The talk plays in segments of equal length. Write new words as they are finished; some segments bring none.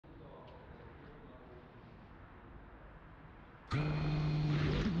You're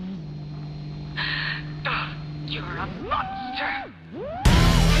a monster!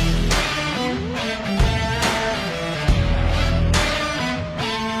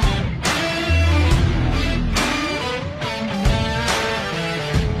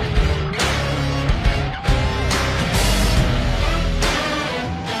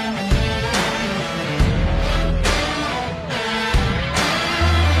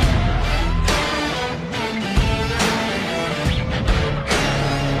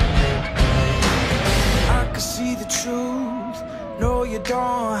 No, you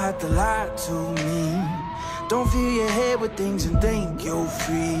don't have to lie to me. Don't fill your head with things and think you're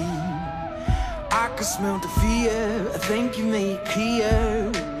free. I can smell the fear, I think you made it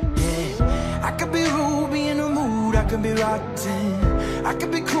clear. Yeah, I could be rude, be in the mood, I could be rotten. I could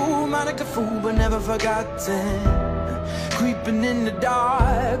be cool, mind like a fool, but never forgotten. Creeping in the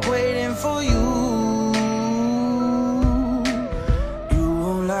dark, waiting for you. You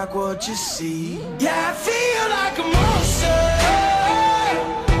won't like what you see. Yeah, I feel like a monster.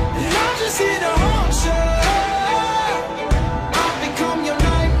 I'm just here to haunt you. I've become your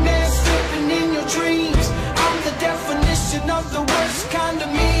nightmare, slipping in your dreams. I'm the definition of the worst kind of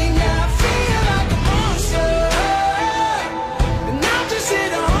mean. Yeah, I feel like a monster, and I'm just here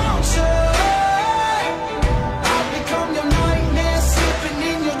to haunt you. I've become your nightmare, slipping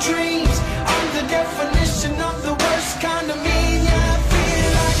in your dreams. I'm the definition of the worst kind of mean. Yeah, I feel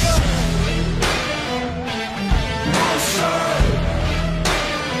like a monster.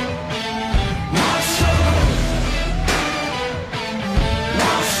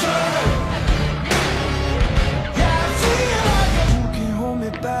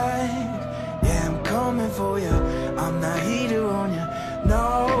 For you, I'm not heater on you.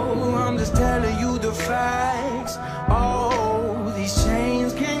 No, I'm just telling you the facts. Oh, these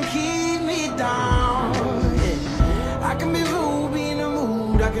chains can keep me down. Yeah. I can be rude, be in the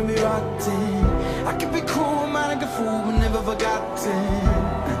mood, I can be rotten. I can be cool, mind like a fool, but never forgotten.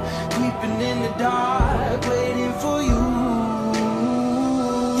 Creeping in the dark, waiting for you.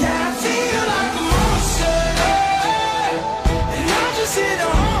 Yeah, I feel like a monster, and I'm just here to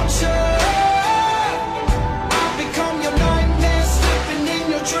haunt you.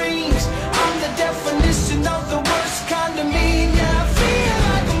 Dreams. I'm the definition of the worst kind of mean. Yeah, I feel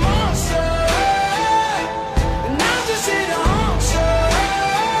like a monster, and I'm just here to haunt you.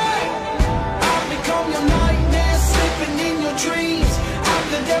 I've become your nightmare, sleeping in your dreams. I'm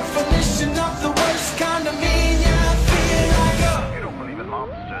the definition of the worst kind of mean. Yeah, I feel like a... You don't believe in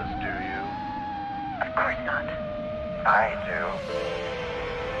monsters, do you? Of course not. I do.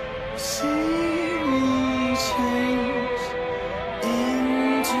 See me change.